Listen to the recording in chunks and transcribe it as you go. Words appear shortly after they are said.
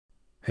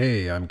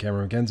Hey, I'm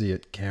Cameron McKenzie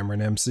at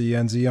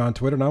CameronMCNZ on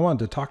Twitter, and I wanted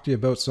to talk to you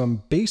about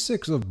some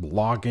basics of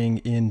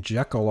blogging in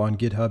Jekyll on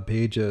GitHub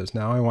Pages.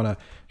 Now, I want to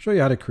show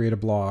you how to create a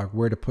blog,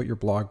 where to put your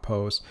blog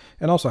posts,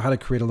 and also how to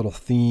create a little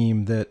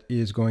theme that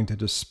is going to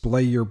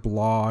display your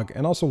blog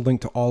and also link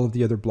to all of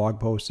the other blog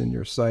posts in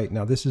your site.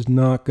 Now, this is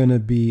not going to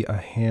be a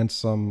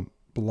handsome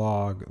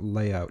blog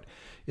layout.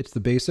 It's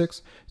the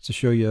basics. It's to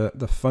show you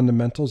the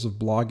fundamentals of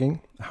blogging,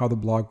 how the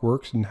blog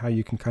works, and how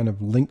you can kind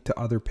of link to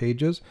other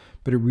pages.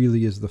 But it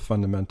really is the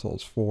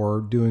fundamentals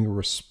for doing a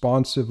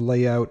responsive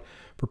layout,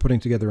 for putting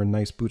together a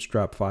nice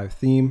Bootstrap 5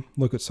 theme.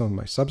 Look at some of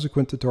my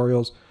subsequent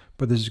tutorials,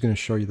 but this is going to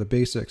show you the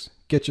basics,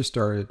 get you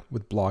started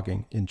with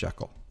blogging in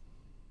Jekyll.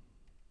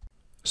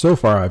 So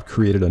far, I've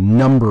created a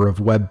number of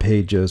web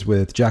pages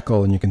with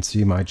Jekyll, and you can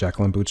see my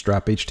Jekyll and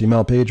Bootstrap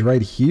HTML page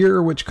right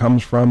here, which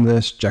comes from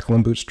this Jekyll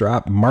and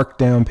Bootstrap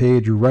Markdown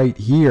page right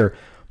here.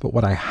 But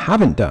what I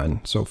haven't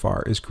done so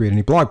far is create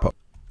any blog posts.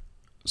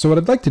 So what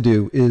I'd like to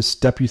do is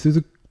step you through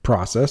the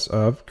process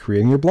of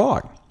creating your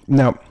blog.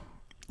 Now,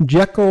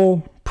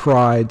 Jekyll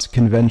prides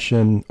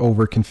convention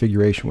over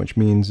configuration, which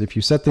means if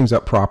you set things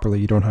up properly,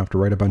 you don't have to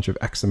write a bunch of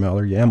XML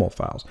or YAML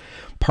files.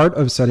 Part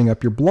of setting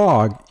up your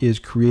blog is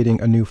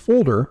creating a new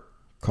folder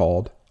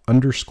called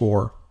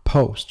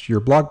 _posts. Your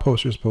blog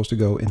posts are supposed to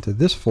go into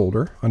this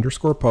folder,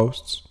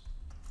 _posts,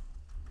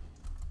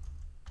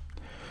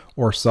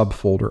 or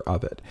subfolder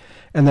of it.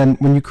 And then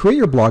when you create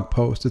your blog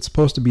post, it's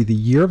supposed to be the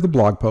year of the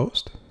blog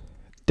post,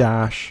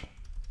 dash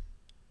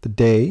the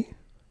day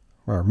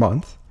or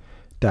month,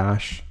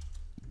 dash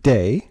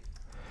day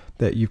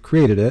that you've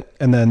created it,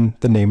 and then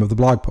the name of the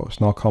blog post.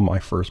 And I'll call my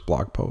first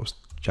blog post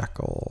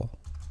Jekyll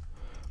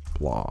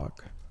Blog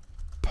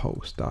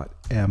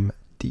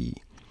post.md.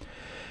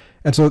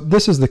 And so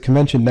this is the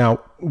convention.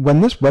 Now,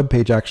 when this web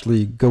page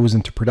actually goes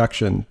into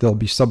production, there'll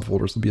be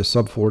subfolders. There'll be a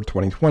subfolder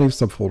 2020,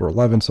 subfolder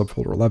 11,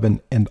 subfolder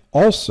 11, and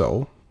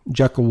also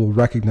Jekyll will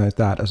recognize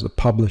that as the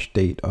published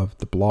date of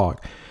the blog.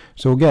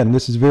 So again,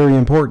 this is very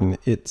important.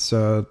 It's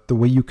the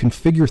way you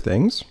configure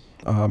things.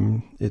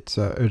 It's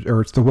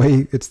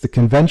the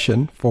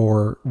convention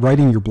for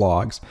writing your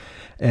blogs,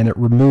 and it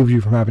removes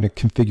you from having to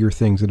configure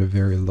things at a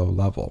very low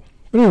level.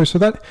 But anyway, so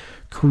that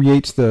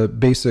creates the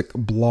basic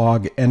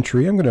blog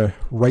entry. I'm going to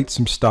write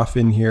some stuff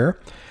in here.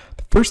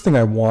 The first thing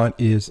I want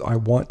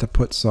to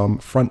put some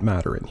front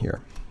matter in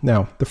here.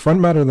 Now, the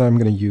front matter that I'm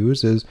going to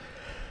use is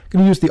I'm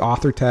going to use the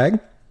author tag.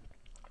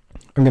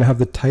 I'm going to have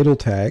the title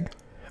tag.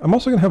 I'm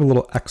also going to have a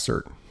little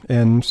excerpt.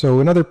 And so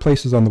in other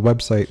places on the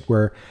website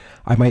where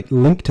I might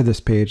link to this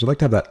page, I'd like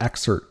to have that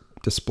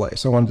excerpt display.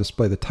 So I want to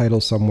display the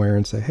title somewhere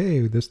and say,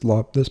 hey, this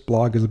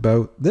blog is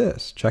about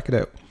this. Check it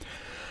out.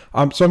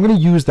 So I'm going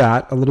to use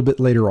that a little bit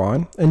later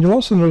on. And you'll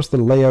also notice the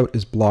layout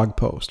is blog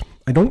post.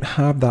 I don't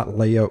have that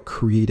layout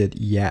created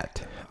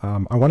yet.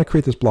 I want to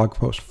create this blog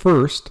post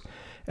first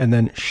and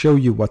then show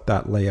you what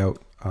that layout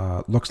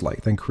looks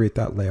like, then create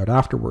that layout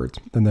afterwards,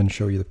 and then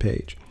show you the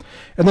page.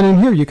 And then in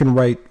here, you can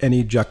write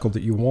any Jekyll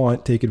that you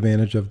want, take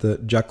advantage of the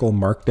Jekyll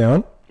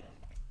Markdown.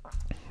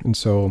 And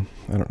so,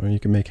 I don't know, you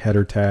can make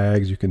header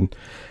tags, you can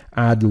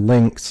add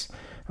links.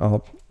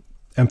 I'll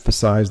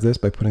emphasize this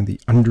by putting the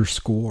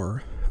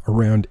underscore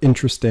around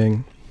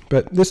interesting,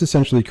 but this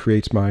essentially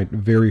creates my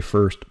very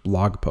first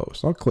blog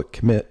post. I'll click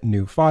commit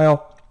new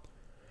file,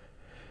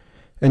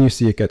 and you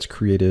see it gets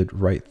created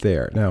right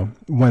there. Now,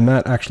 when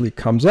that actually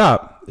comes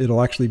up,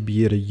 it'll actually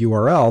be at a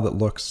URL that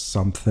looks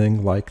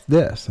something like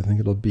this. I think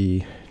it'll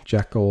be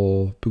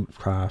Jekyll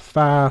Bootstrap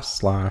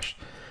Fast /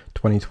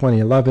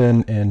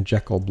 2020-11 and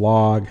Jekyll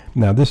Blog.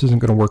 Now, this isn't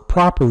going to work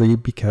properly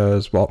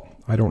because, well,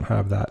 I don't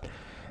have that.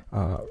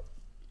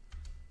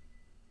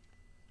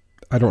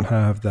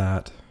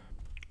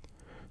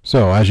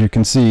 So as you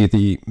can see,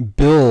 the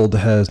build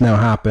has now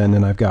happened,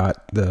 and I've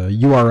got the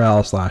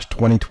URL /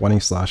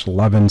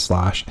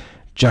 2020/11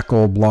 /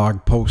 Jekyll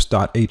blog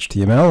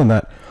post.html, and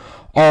that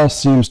all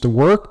seems to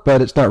work,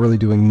 but it's not really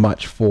doing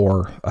much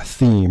for a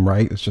theme,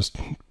 right? It's just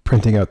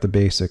printing out the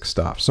basic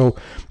stuff. So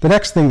the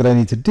next thing that I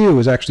need to do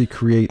is actually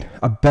create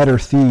a better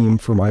theme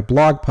for my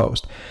blog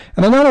post.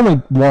 And I not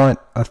only want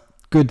a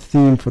good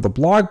theme for the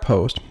blog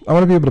post, I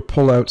want to be able to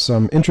pull out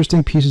some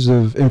interesting pieces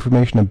of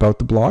information about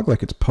the blog,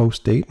 like its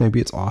post date, maybe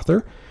its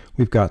author.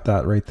 We've got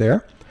that right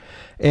there.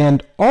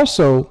 And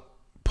also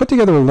put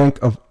together a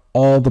link of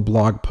all the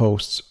blog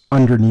posts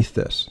underneath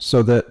this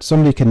so that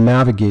somebody can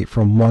navigate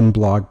from one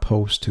blog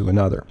post to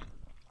another.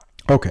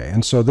 Okay,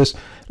 and so this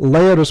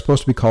layout is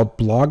supposed to be called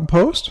blog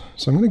post.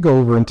 So I'm going to go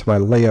over into my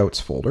layouts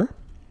folder.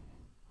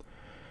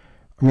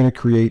 I'm going to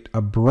create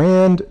a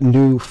brand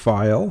new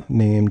file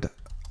named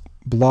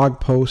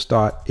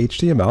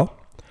blogpost.html.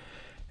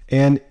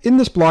 And in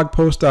this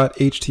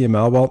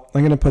blogpost.html, well,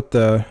 I'm going to put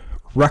the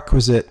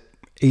requisite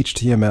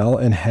HTML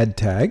and head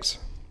tags.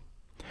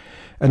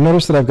 And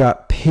notice that I've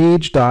got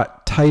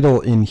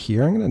page.title in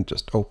here. I'm going to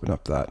just open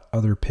up that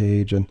other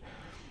page and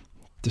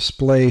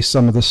display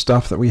some of the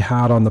stuff that we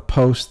had on the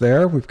post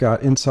there. We've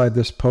got inside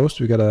this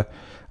post, we've got a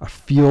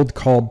field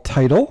called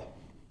title.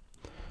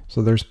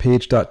 So there's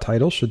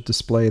page.title, should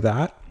display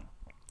that.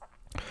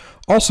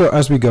 Also,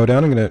 as we go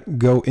down, I'm going to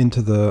go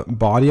into the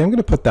body. I'm going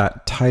to put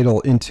that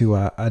title into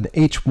an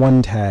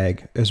H1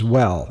 tag as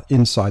well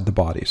inside the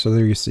body. So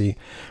there you see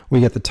we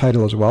get the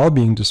title as well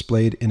being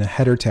displayed in a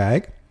header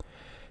tag.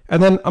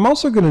 And then I'm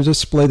also going to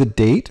display the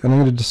date, and I'm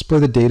going to display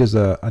the date as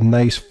a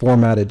nice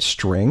formatted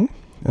string.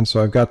 And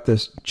so I've got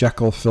this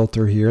Jekyll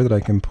filter here that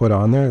I can put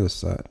on there,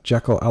 this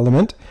Jekyll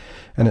element,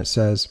 and it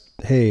says,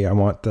 hey, I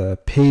want the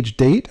page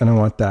date, and I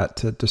want that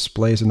to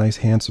display as a nice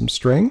handsome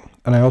string.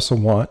 And I also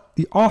want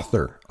the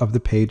author of the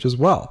page as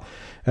well.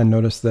 And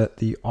notice that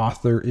the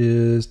author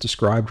is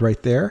described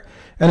right there.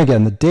 And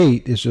again, the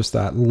date is just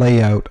that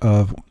layout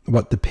of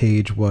what the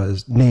page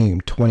was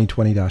named,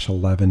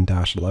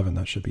 2020-11-11.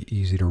 That should be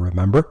easy to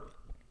remember.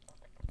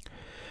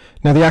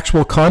 Now the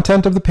actual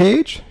content of the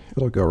page,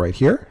 it'll go right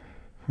here.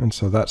 And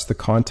so that's the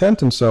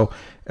content. And so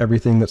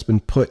everything that's been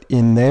put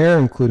in there,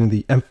 including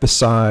the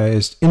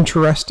emphasized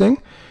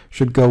interesting,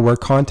 should go where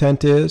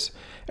content is.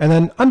 And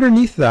then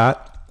underneath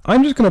that,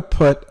 I'm just going to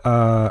put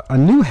a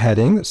new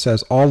heading that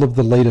says all of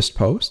the latest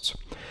posts.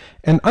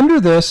 And under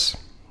this,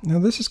 now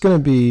this is going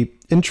to be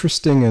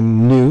interesting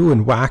and new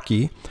and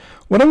wacky.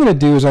 What I'm going to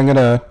do is I'm going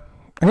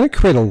to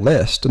create a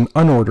list, an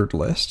unordered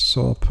list.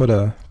 So I'll put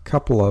a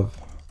couple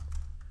of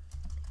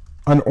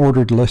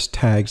unordered list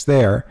tags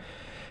there.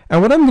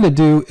 And what I'm going to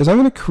do is I'm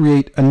going to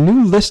create a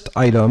new list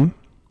item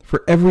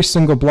for every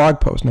single blog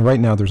post. Now right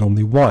now there's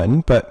only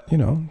one, but you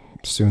know,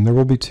 soon there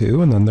will be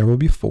 2, and then there will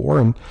be 4,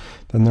 and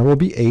then there will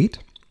be 8.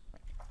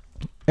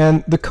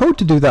 And the code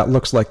to do that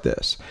looks like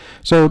this.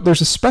 So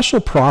there's a special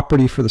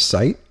property for the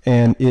site,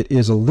 and it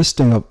is a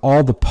listing of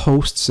all the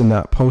posts in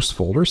that post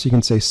folder. So you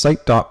can say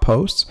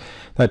site.posts.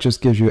 That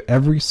just gives you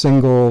every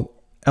single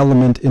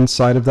element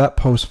inside of that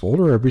post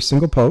folder, every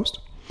single post.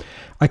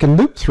 I can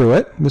loop through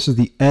it. This is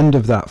the end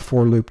of that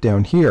for loop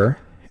down here.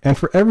 And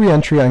for every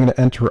entry, I'm going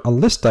to enter a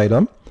list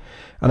item,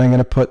 and I'm going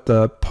to put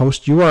the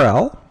post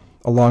URL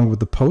along with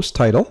the post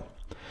title.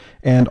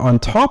 And on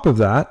top of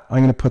that, I'm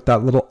going to put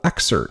that little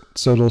excerpt.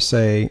 So it'll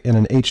say in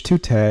an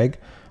H2 tag,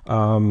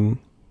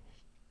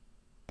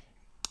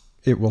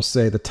 it will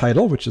say the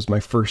title, which is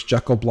my first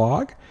Jekyll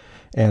blog.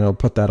 And it'll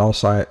put that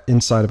also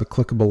inside of a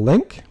clickable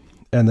link.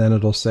 And then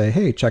it'll say,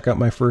 hey, check out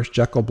my first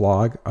Jekyll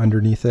blog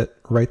underneath it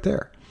right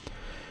there.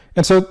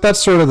 And so that's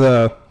sort of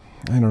the,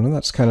 I don't know,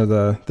 that's kind of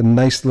the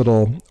nice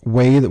little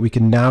way that we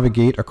can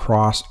navigate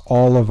across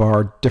all of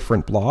our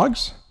different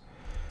blogs.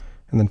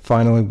 And then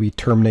finally, we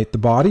terminate the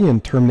body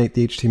and terminate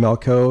the HTML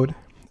code,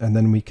 and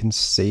then we can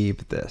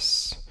save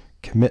this,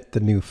 commit the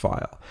new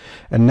file.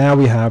 And now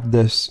we have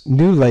this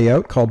new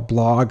layout called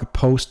blog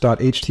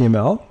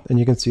post.html, and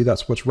you can see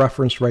that's what's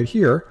referenced right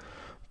here.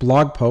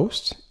 Blog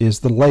post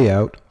is the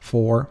layout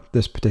for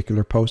this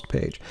particular post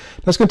page.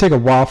 Now it's going to take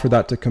a while for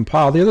that to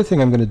compile. The other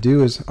thing I'm going to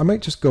do is I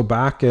might just go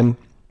back and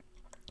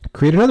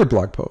create another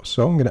blog post.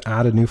 So I'm going to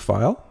add a new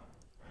file,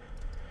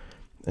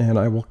 and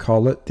I will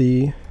call it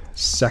the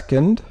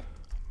second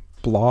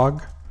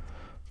blog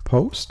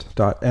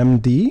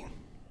post.md.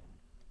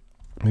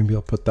 Maybe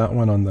I'll put that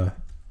one on the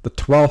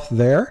 12th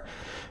there.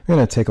 I'm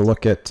going to take a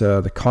look at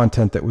the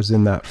content that was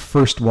in that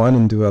first one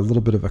and do a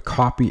little bit of a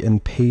copy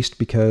and paste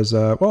because,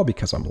 well,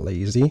 because I'm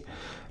lazy.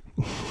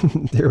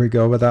 There we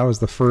go, but that was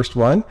the first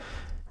one,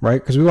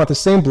 right? Because we want the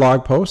same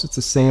blog post, it's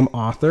the same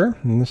author,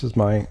 and this is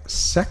my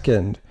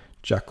second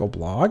Jekyll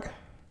blog.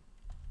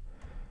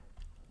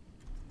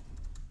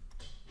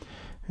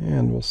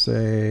 And we'll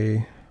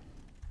say,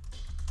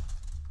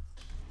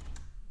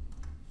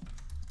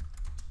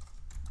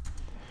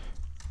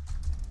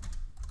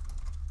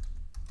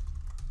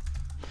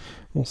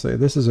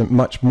 this isn't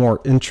much more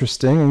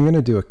interesting. I'm going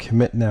to do a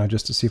commit now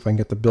just to see if I can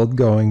get the build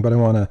going, but I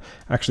want to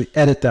actually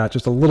edit that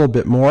just a little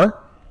bit more.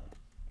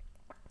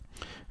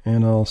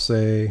 And I'll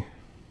say,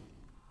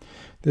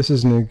 this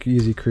isn't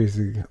easy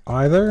crazy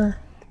either,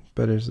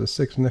 but it's a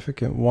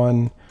significant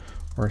one,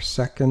 or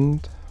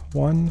second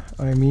one,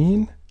 I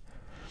mean.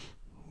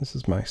 This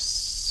is my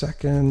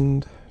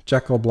second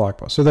Jekyll blog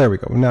post. So there we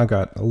go. We've now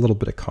got a little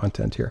bit of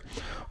content here.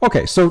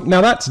 Okay, so now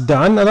that's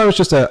done. Now that was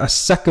just a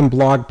second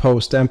blog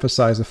post to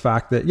emphasize the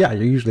fact that, yeah,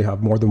 you usually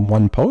have more than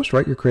one post,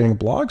 right? You're creating a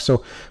blog.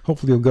 So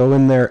hopefully you'll go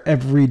in there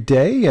every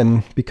day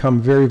and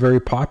become very, very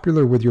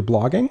popular with your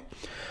blogging.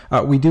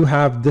 We do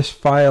have this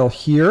file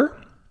here.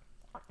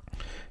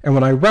 And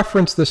when I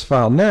reference this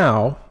file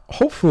now,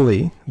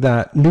 hopefully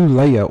that new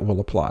layout will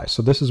apply.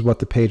 So this is what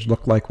the page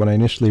looked like when I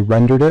initially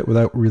rendered it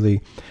without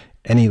really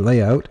any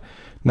layout.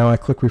 Now I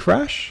click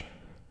refresh,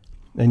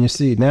 and you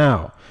see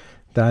now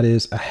that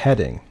is a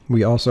heading.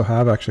 We also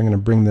have, actually I'm going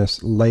to bring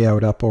this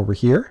layout up over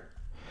here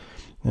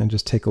and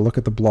just take a look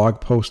at the blog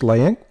post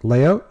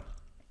layout.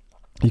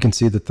 You can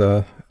see that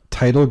the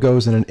title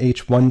goes in an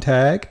H1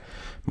 tag,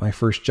 my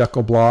first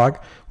Jekyll blog.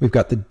 We've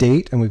got the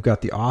date and we've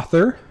got the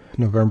author,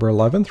 November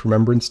 11th,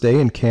 Remembrance Day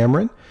in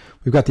Cameron.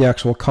 We've got the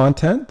actual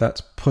content that's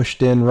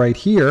pushed in right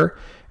here.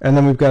 And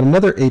then we've got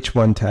another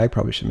H1 tag,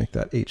 probably should make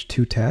that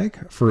H2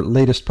 tag for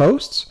latest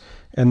posts.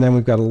 And then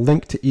we've got a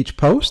link to each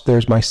post.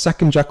 There's my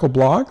second Jekyll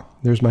blog.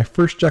 There's my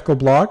first Jekyll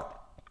blog.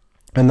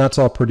 And that's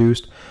all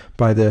produced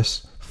by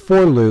this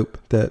for loop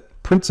that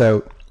prints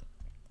out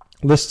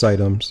lists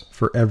items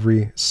for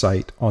every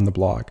site on the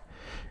blog.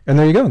 And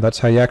there you go. That's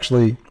how you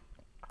actually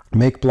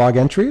make blog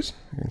entries.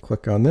 You can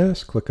click on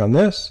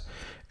this,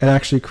 and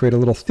actually create a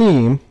little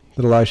theme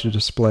that allows you to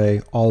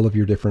display all of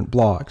your different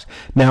blogs.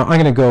 Now, I'm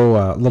going to go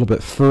a little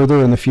bit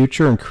further in the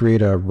future and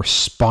create a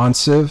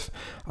responsive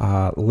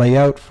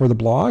layout for the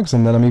blogs,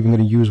 and then I'm even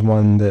going to use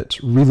one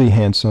that's really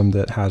handsome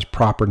that has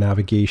proper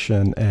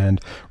navigation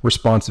and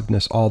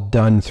responsiveness all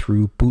done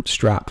through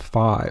Bootstrap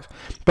 5.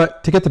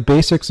 But to get the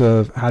basics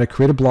of how to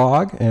create a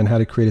blog and how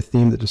to create a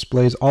theme that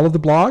displays all of the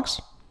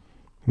blogs,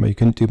 well, you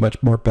couldn't do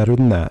much more better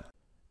than that.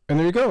 And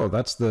there you go.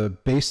 That's the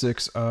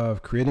basics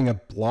of creating a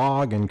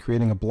blog and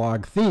creating a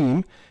blog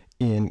theme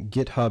in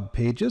GitHub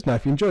Pages. Now,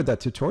 if you enjoyed that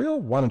tutorial,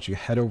 why don't you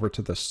head over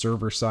to the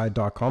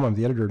serverside.com. I'm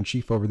the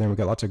editor-in-chief over there. We've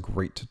got lots of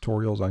great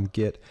tutorials on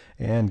Git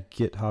and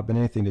GitHub and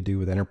anything to do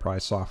with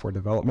enterprise software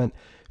development.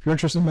 If you're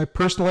interested in my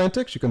personal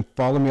antics, you can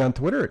follow me on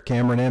Twitter at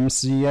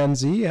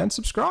CameronMCNZ and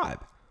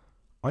subscribe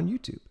on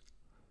YouTube.